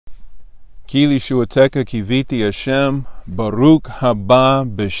Kili Shuateka Kiviti Hashem, Baruch Haba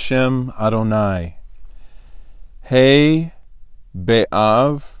B'Shem Adonai. Hey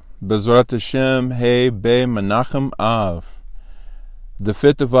Be'av, Bezrat Hashem, Hey Be Menachem Av. The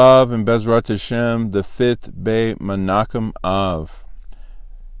 5th of Av in Bezrat Hashem, the 5th Be Menachem Av.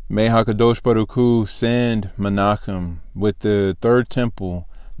 May HaKadosh Baruch Hu send Menachem with the third temple,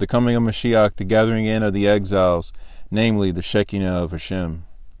 the coming of Mashiach, the gathering in of the exiles, namely the Shekinah of Hashem.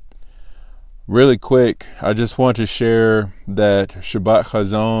 Really quick, I just want to share that Shabbat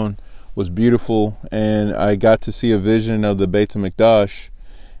Chazon was beautiful, and I got to see a vision of the Beit HaMikdash,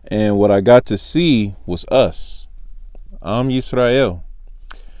 and what I got to see was us, Am Yisrael,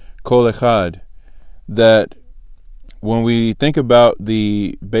 Kol Echad. That when we think about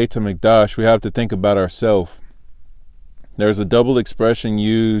the Beit HaMikdash, we have to think about ourselves. There's a double expression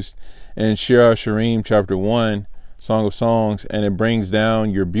used in Shir HaShirim, chapter 1, Song of Songs, and it brings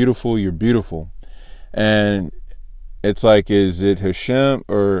down "You're beautiful, you're beautiful," and it's like, is it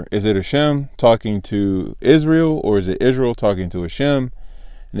Hashem talking to Israel, or is it Israel talking to Hashem?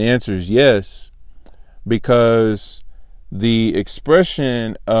 And the answer is yes, because the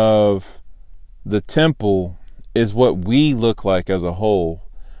expression of the temple is what we look like as a whole.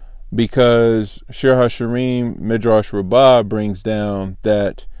 Because Shir HaShirim Midrash Rabbah brings down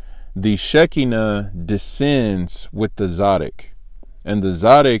that the Shekinah descends with the Zadok. And the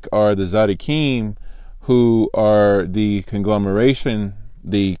Zadok are the Zadokim, who are the conglomeration,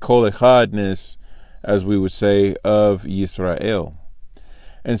 the Kol Echadness, as we would say, of Yisrael.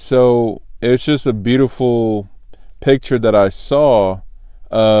 And so it's just a beautiful picture that I saw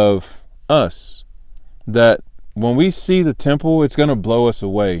of us, that when we see the temple, it's going to blow us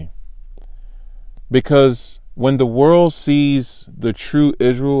away. Because when the world sees the true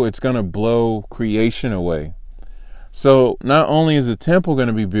Israel, it's going to blow creation away. So not only is the temple going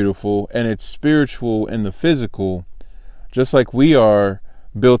to be beautiful, and it's spiritual in the physical, just like we are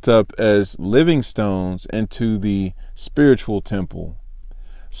built up as living stones into the spiritual temple.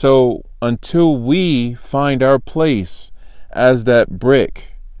 So until we find our place as that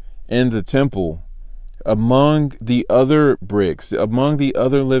brick in the temple, among the other bricks, among the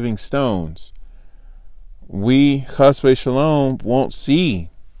other living stones, we, Chas v'Shalom, won't see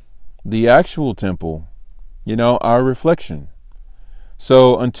the actual temple, our reflection.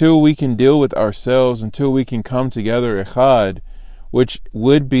 So until we can deal with ourselves, until we can come together echad, which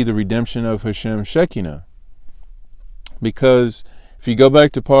would be the redemption of Hashem Shekinah. Because if you go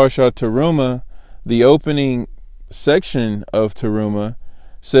back to Parashat Teruma, the opening section of Teruma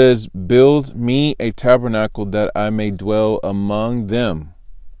says, "Build me a tabernacle that I may dwell among them,"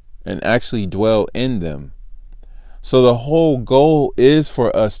 and actually dwell in them. So the whole goal is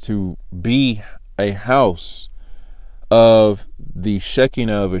for us to be a house of the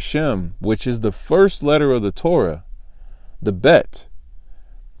Shekinah of Hashem, which is the first letter of the Torah, the Bet.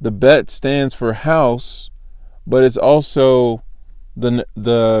 The Bet stands for house, but it's also the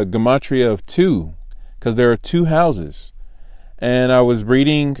gematria of two, because there are two houses. And I was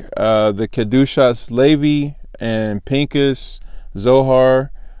reading the Kedushas Levi and Pinchas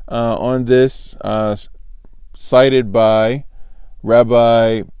Zohar on this, cited by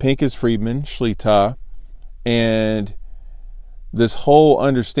Rabbi Pinchas Friedman, Shlita, and this whole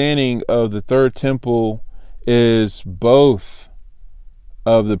understanding of the third temple is both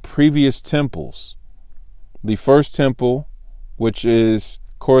of the previous temples. The first temple, which is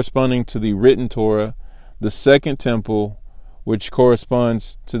corresponding to the written Torah, the second temple, which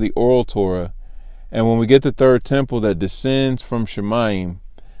corresponds to the oral Torah, and when we get the third temple that descends from Shemayim,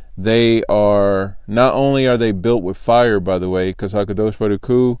 they are, not only are they built with fire, by the way, because HaKadosh Baruch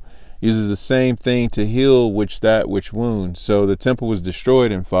Hu uses the same thing to heal which wounds. So the temple was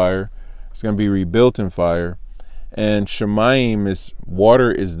destroyed in fire. It's going to be rebuilt in fire. And Shemayim is, water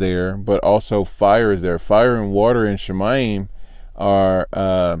is there, but also fire is there. Fire and water in Shemayim are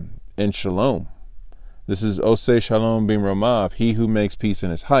in Shalom. This is Oseh Shalom Bim Ramav, he who makes peace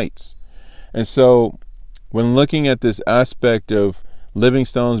in his heights. And so when looking at this aspect of living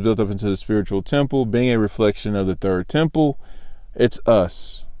stones built up into the spiritual temple, being a reflection of the third temple, it's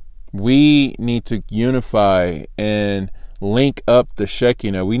us. We need to unify and link up the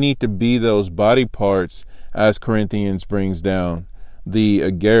Shekinah. We need to be those body parts, as Corinthians brings down, the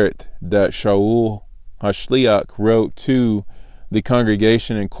Ageret that Shaul HaShliach wrote to the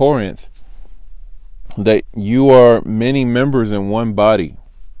congregation in Corinth, that you are many members in one body.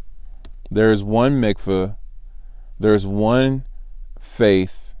 There is one mikveh, there is one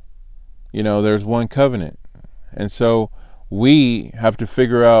faith, there's one covenant. And so we have to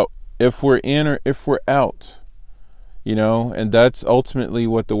figure out if we're in or if we're out. and that's ultimately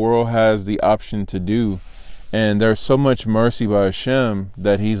what the world has the option to do. And there's so much mercy by Hashem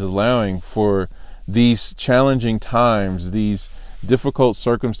that he's allowing for these challenging times, these difficult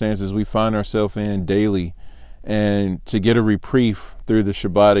circumstances we find ourselves in daily, and to get a reprieve through the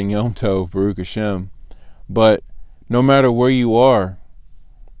Shabbat and Yom Tov, Baruch Hashem. But no matter where you are,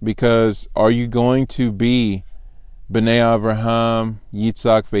 because are you going to be B'nai Avraham,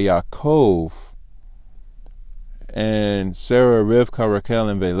 Yitzhak, Yaakov, and Sarah, Rivka, Rachel,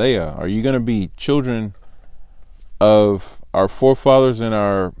 and Leah? Are you going to be children of our forefathers and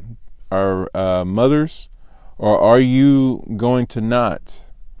our mothers, or are you going to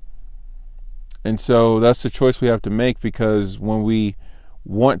not? And so that's the choice we have to make, because when we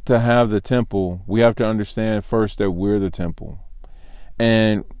want to have the temple, we have to understand first that we're the temple.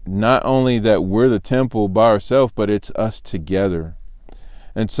 And not only that we're the temple by ourselves, but it's us together.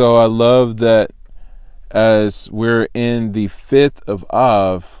 And so I love that as we're in the 5th of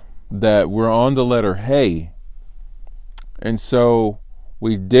Av, that we're on the letter Hey. And so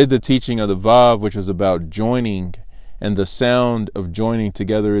we did the teaching of the Vav, which was about joining, and the sound of joining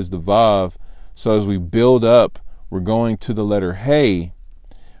together is the Vav. So as we build up, we're going to the letter Hey,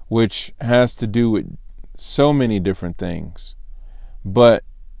 which has to do with so many different things. But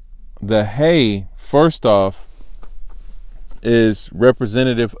the Hey, first off, is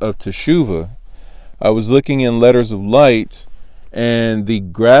representative of Teshuvah. I was looking in Letters of Light, and the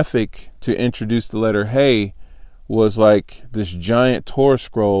graphic to introduce the letter Hey was like this giant Torah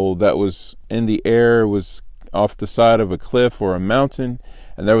scroll that was in the air, was off the side of a cliff or a mountain,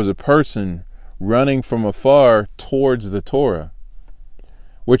 and there was a person running from afar towards the Torah,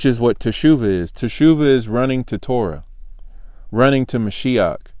 which is what Teshuvah is. Teshuvah is running to Torah, running to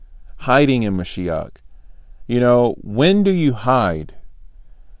Mashiach, hiding in Mashiach. When do you hide?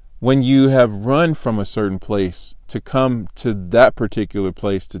 When you have run from a certain place to come to that particular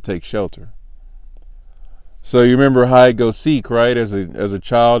place to take shelter. So you remember hide, go seek, right? As a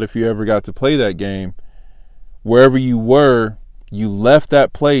child, if you ever got to play that game, wherever you were, you left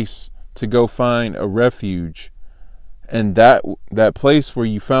that place to go find a refuge. And that place where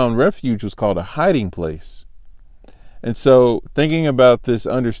you found refuge was called a hiding place. And so thinking about this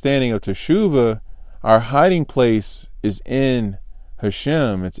understanding of Teshuvah, our hiding place is in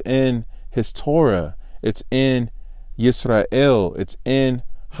Hashem. It's in His Torah. It's in Yisrael. It's in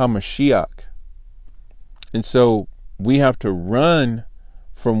HaMashiach. And so we have to run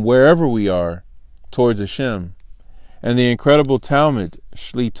from wherever we are towards Hashem. And the incredible Talmud,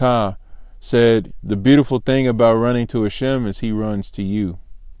 Shlita, said the beautiful thing about running to Hashem is He runs to you.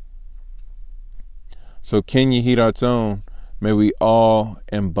 So Ken Yehi Ratzon, may we all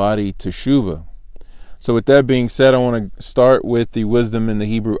embody Teshuvah. So with that being said, I want to start with the wisdom in the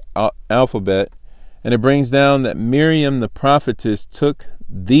Hebrew alphabet. And it brings down that Miriam the prophetess took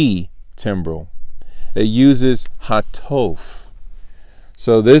the timbrel. It uses Hatoph.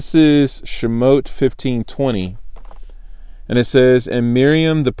 So this is Shemot 15:20. And it says, and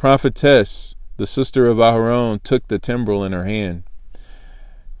Miriam the prophetess, the sister of Aharon, took the timbrel in her hand.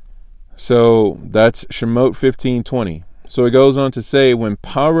 So that's Shemot 15:20. So it goes on to say, when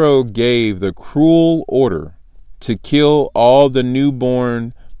Paro gave the cruel order to kill all the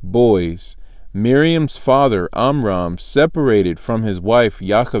newborn boys, Miriam's father Amram separated from his wife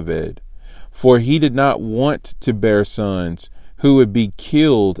Yocheved, for he did not want to bear sons who would be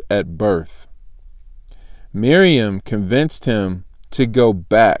killed at birth. Miriam convinced him to go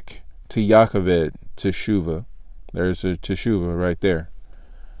back to Yocheved, Teshuvah. There's a Teshuvah right there.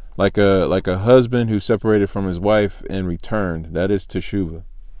 Like a husband who separated from his wife and returned. That is Teshuvah.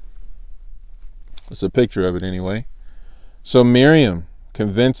 It's a picture of it anyway. So Miriam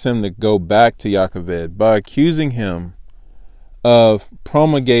convinced him to go back to Yocheved by accusing him of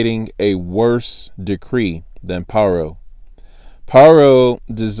promulgating a worse decree than Paro. Paro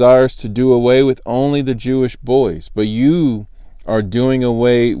desires to do away with only the Jewish boys, but you are doing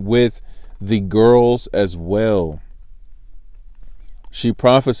away with the girls as well. She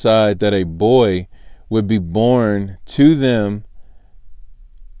prophesied that a boy would be born to them.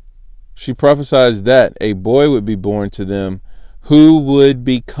 She prophesies that a boy would be born to them who would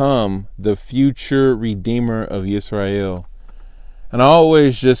become the future Redeemer of Israel. And I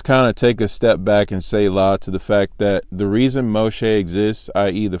always just kind of take a step back and say la to the fact that the reason Moshe exists,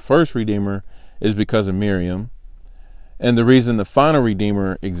 i.e. the first Redeemer, is because of Miriam. And the reason the final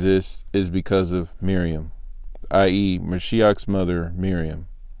Redeemer exists is because of Miriam, i.e. Mashiach's mother, Miriam.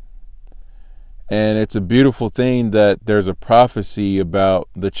 And it's a beautiful thing that there's a prophecy about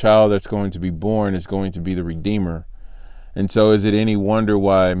the child that's going to be born is going to be the Redeemer. And so is it any wonder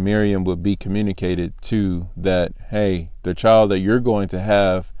why Miriam would be communicated to that, hey, the child that you're going to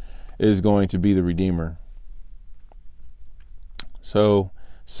have is going to be the Redeemer? So,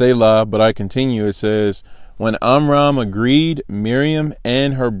 Selah, but I continue. It says, when Amram agreed, Miriam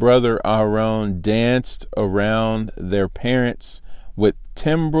and her brother Aaron danced around their parents with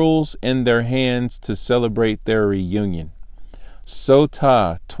timbrels in their hands to celebrate their reunion.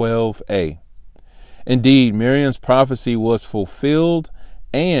 Sotah 12a. Indeed, Miriam's prophecy was fulfilled,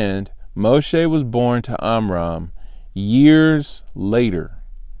 and Moshe was born to Amram years later.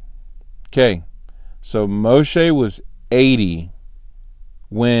 Okay, so Moshe was 80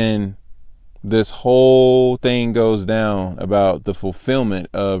 when this whole thing goes down about the fulfillment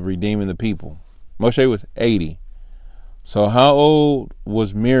of redeeming the people. Moshe was 80. So how old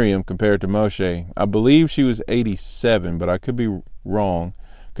was Miriam compared to Moshe? I believe she was 87, but I could be wrong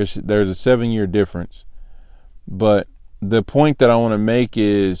because there's a 7-year difference. But the point that I want to make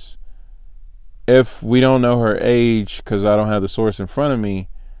is, if we don't know her age, because I don't have the source in front of me,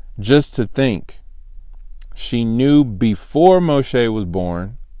 just to think, she knew before Moshe was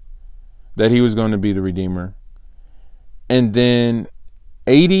born that he was going to be the Redeemer. And then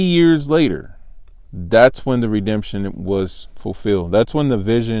 80 years later, that's when the redemption was fulfilled. That's when the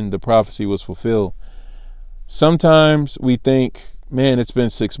vision, the prophecy was fulfilled. Sometimes we think, man, it's been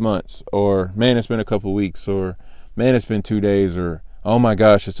 6 months, or man, it's been a couple of weeks, or man, it's been 2 days, or oh my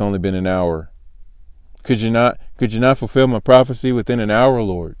gosh, it's only been an hour. Could you not fulfill my prophecy within an hour,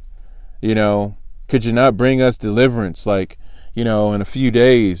 Lord? Could you not bring us deliverance in a few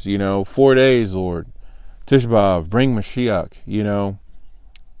days, 4 days, Lord? Tisha B'Av, bring Mashiach,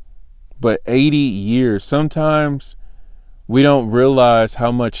 But 80 years, sometimes we don't realize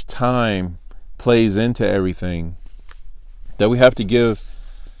how much time plays into everything, that we have to give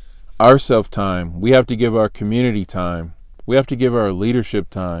ourselves time. We have to give our community time. We have to give our leadership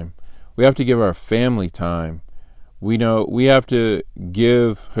time. We have to give our family time. We have to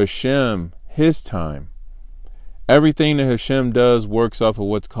give Hashem his time. Everything that Hashem does works off of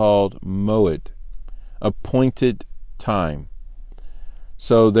what's called moed, appointed time.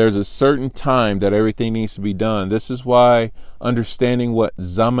 So there's a certain time that everything needs to be done. This is why understanding what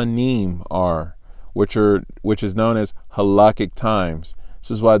zamanim are, which is known as halakhic times.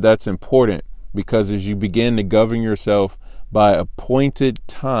 This is why that's important, because as you begin to govern yourself by appointed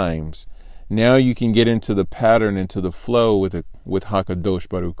times, now you can get into the pattern, into the flow with Hakadosh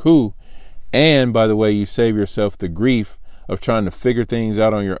Baruch Hu. And by the way, you save yourself the grief of trying to figure things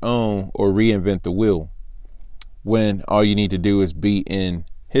out on your own or reinvent the wheel, when all you need to do is be in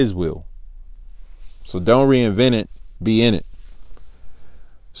his will. So don't reinvent it, be in it.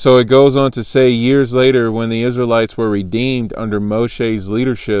 So it goes on to say, years later, when the Israelites were redeemed under Moshe's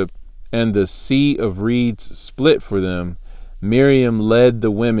leadership and the sea of reeds split for them, Miriam led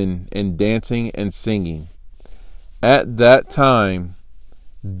the women in dancing and singing. At that time,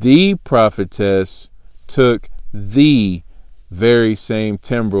 the prophetess took the very same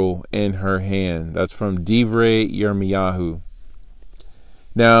timbrel in her hand. That's from Divrei Yirmiyahu.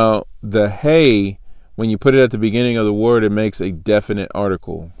 Now, the hey, when you put it at the beginning of the word, it makes a definite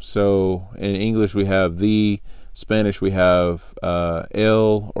article. So in English, we have the. Spanish, we have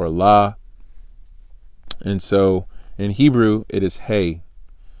el or la. And so in Hebrew, it is hey.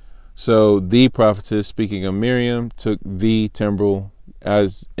 So the prophetess, speaking of Miriam, took the timbrel,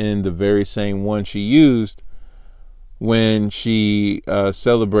 as in the very same one she used when she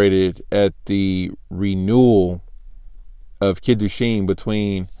celebrated at the renewal of Kiddushin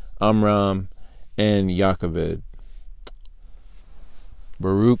between Amram and Yocheved.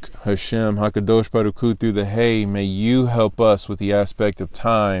 Baruch Hashem HaKadosh Baruch Hu, through the hey, may you help us with the aspect of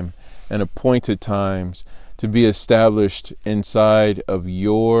time and appointed times to be established inside of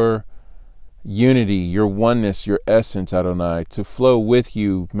your unity, your oneness, your essence, Adonai, to flow with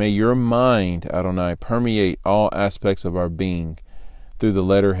you. May your mind, Adonai, permeate all aspects of our being through the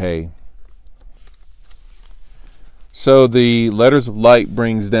letter hey. So the letters of light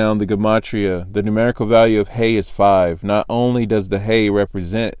brings down the gematria. The numerical value of hey is 5. Not only does the hey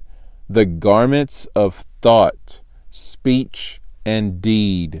represent the garments of thought, speech, and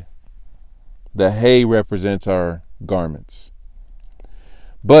deed. The hey represents our garments.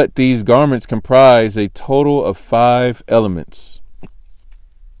 But these garments comprise a total of 5 elements,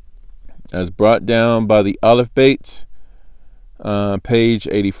 as brought down by the Aleph Beit, page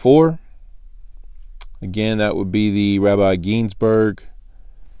 84. Again, that would be the Rabbi Ginsburg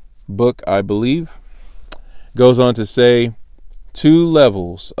book, I believe. Goes on to say 2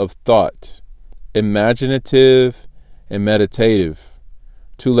 levels of thought, imaginative and meditative.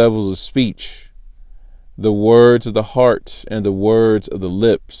 2 levels of speech, the words of the heart and the words of the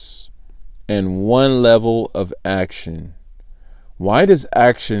lips, and one level of action. Why does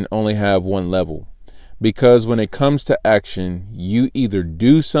action only have one level? Because when it comes to action, you either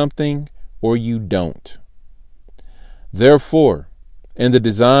do something or you don't. Therefore, in the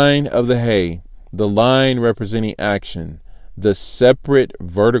design of the hay, the line representing action, the separate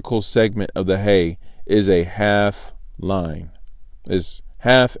vertical segment of the hay is a half line, is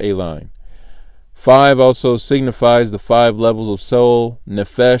half a line. 5 also signifies the 5 levels of soul: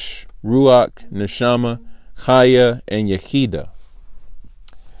 nefesh, ruach, neshama, chaya, and yechida.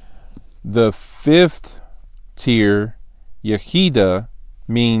 The 5th tier, yechida,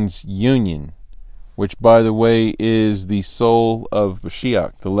 means union, which, by the way, is the soul of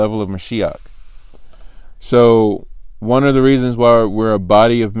Mashiach, the level of Mashiach. So one of the reasons why we're a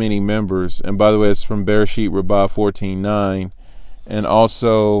body of many members, and by the way, it's from Bereshit Rabbah 14:9, and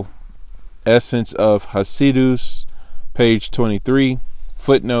also Essence of Hasidus, page 23,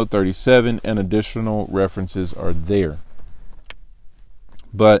 footnote 37, and additional references are there.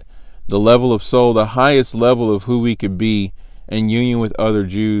 But the level of soul, the highest level of who we could be in union with other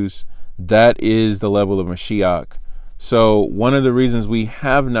Jews, that is the level of Mashiach. So one of the reasons we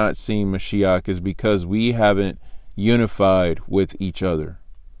have not seen Mashiach is because we haven't unified with each other.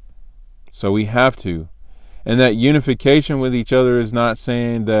 So we have to. And that unification with each other is not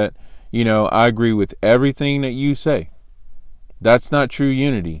saying that, I agree with everything that you say. That's not true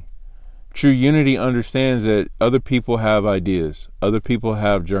unity. True unity understands that other people have ideas, other people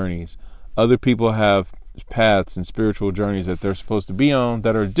have journeys, other people have paths and spiritual journeys that they're supposed to be on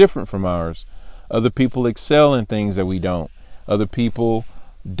that are different from ours. Other people excel in things that we don't. Other people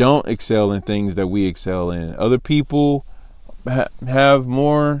don't excel in things that we excel in. Other people have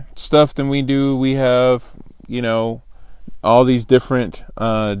more stuff than we do. We have, all these different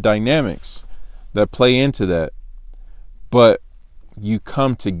dynamics that play into that. But you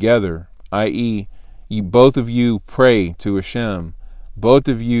come together, i.e., both of you pray to Hashem. Both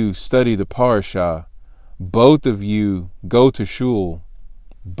of you study the parashah. Both of you go to shul.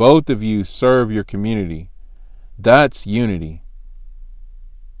 Both of you serve your community. That's unity.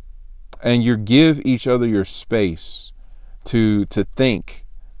 And you give each other your space to think,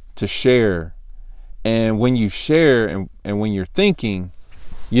 to share. And when you share and when you're thinking,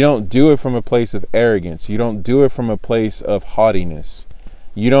 you don't do it from a place of arrogance. You don't do it from a place of haughtiness.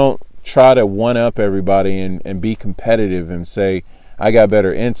 You don't try to one-up everybody and be competitive and say, I got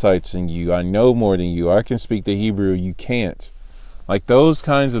better insights than you. I know more than you. I can speak the Hebrew. You can't. Like, those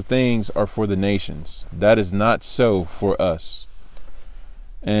kinds of things are for the nations. That is not so for us.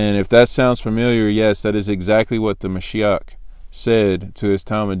 And if that sounds familiar, yes, that is exactly what the Mashiach said to his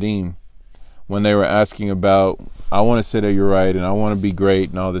Talmudim when they were asking about, I want to sit at your right and I want to be great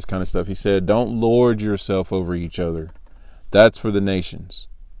and all this kind of stuff. He said, don't lord yourself over each other. That's for the nations.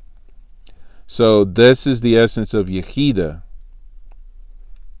 So this is the essence of Yechida.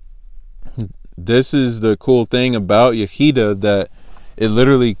 This is the cool thing about Yechida, that it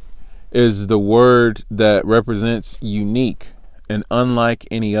literally is the word that represents unique and unlike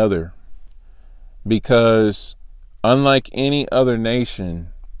any other. Because unlike any other nation,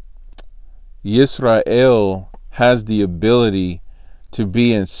 Yisrael has the ability to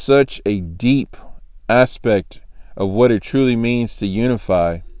be in such a deep aspect of what it truly means to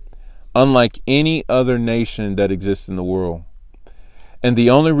unify, unlike any other nation that exists in the world. And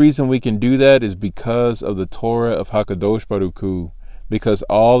the only reason we can do that is because of the Torah of HaKadosh Baruch Hu, because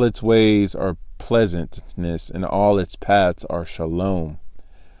all its ways are pleasantness and all its paths are shalom.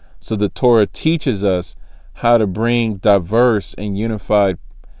 So the Torah teaches us how to bring diverse and unified,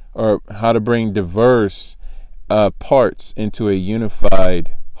 or how to bring diverse parts into a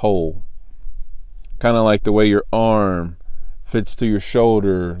unified whole. Kind of like the way your arm fits to your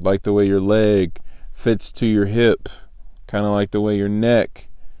shoulder, like the way your leg fits to your hip, kind of like the way your neck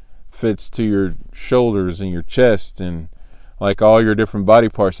fits to your shoulders and your chest, and like all your different body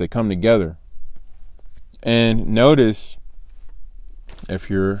parts, they come together. And notice, if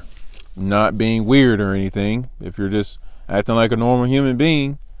you're not being weird or anything, if you're just acting like a normal human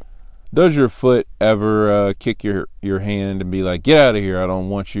being, does your foot ever kick your hand and be like, get out of here, I don't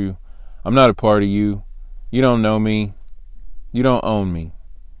want you, I'm not a part of you, you don't know me, you don't own me?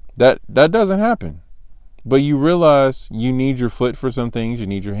 That doesn't happen. But you realize you need your foot for some things, you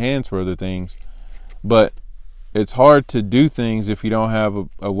need your hands for other things. But it's hard to do things if you don't have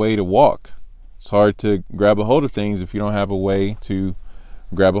a way to walk. It's hard to grab a hold of things if you don't have a way to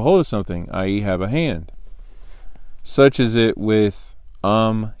grab a hold of something, i.e. have a hand. Such is it with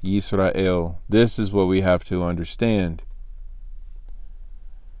Yisrael. This is what we have to understand.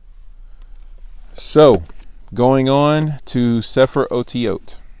 So, going on to Sefer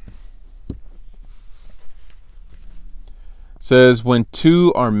Otiot. Says, when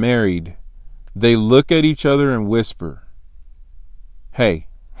two are married, they look at each other and whisper. Hey.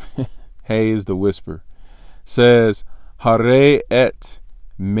 Hey is the whisper. Says, Hare et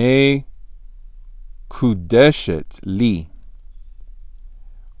me kudeshet li.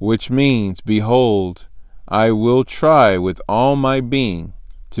 Which means, behold, I will try with all my being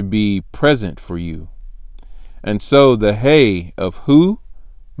to be present for you. And so the hey of who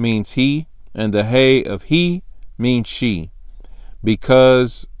means he, and the hey of he means she,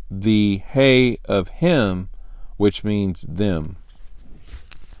 because the hey of him, which means them.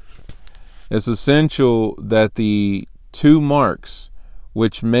 It's essential that the two marks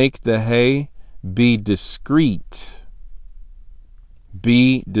which make the hey be discrete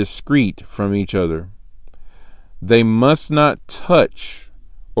from each other. They must not touch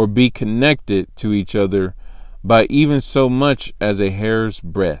or be connected to each other by even so much as a hair's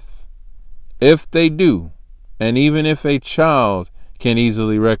breadth. If they do, and even if a child can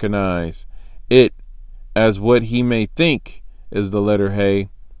easily recognize it as what he may think is the letter hey,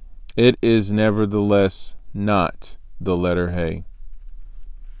 it is nevertheless not the letter hey.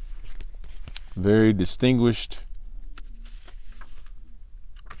 Very distinguished.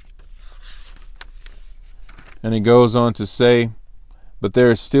 And it goes on to say, but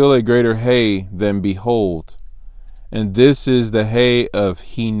there is still a greater hey than behold, and this is the hey of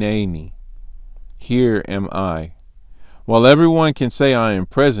hineni. Here am I. While everyone can say I am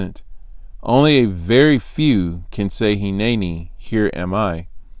present, only a very few can say hineni, here am I.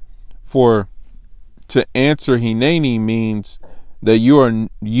 For to answer hineni means that you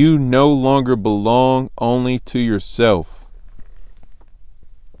no longer belong only to yourself.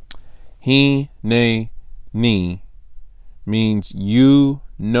 Hineni means you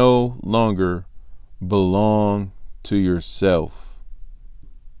no longer belong to yourself.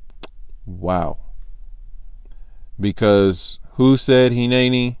 Wow. Because who said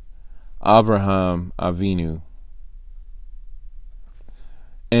hineni? Avraham Avinu.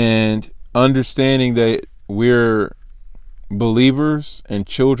 And understanding that we're believers and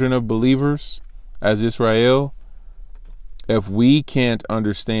children of believers as Israel, if we can't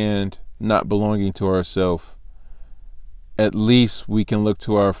understand not belonging to ourselves, at least we can look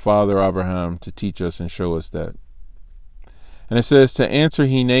to our father Abraham to teach us and show us that. And it says to answer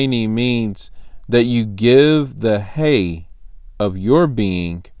hineni means that you give the hey of your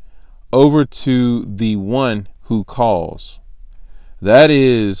being over to the one who calls. That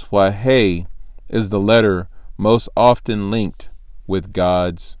is why hey is the letter most often linked with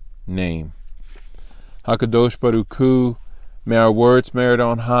God's name. HaKadosh Baruch Hu, may our words merit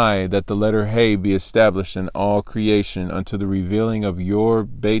on high that the letter hey be established in all creation unto the revealing of your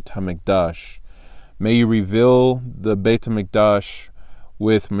Beit HaMikdash. May you reveal the Beit HaMikdash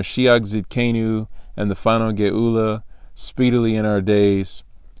with Mashiach Zidkenu and the final Geula speedily in our days.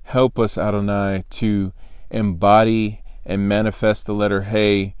 Help us, Adonai, to embody and manifest the letter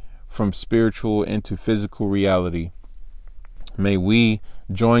hey from spiritual into physical reality. May we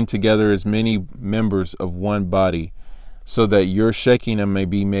join together as many members of one body so that your Shekinah may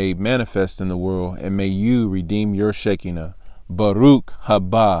be made manifest in the world, and may you redeem your Shekinah. Baruch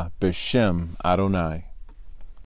haba b'shem Adonai.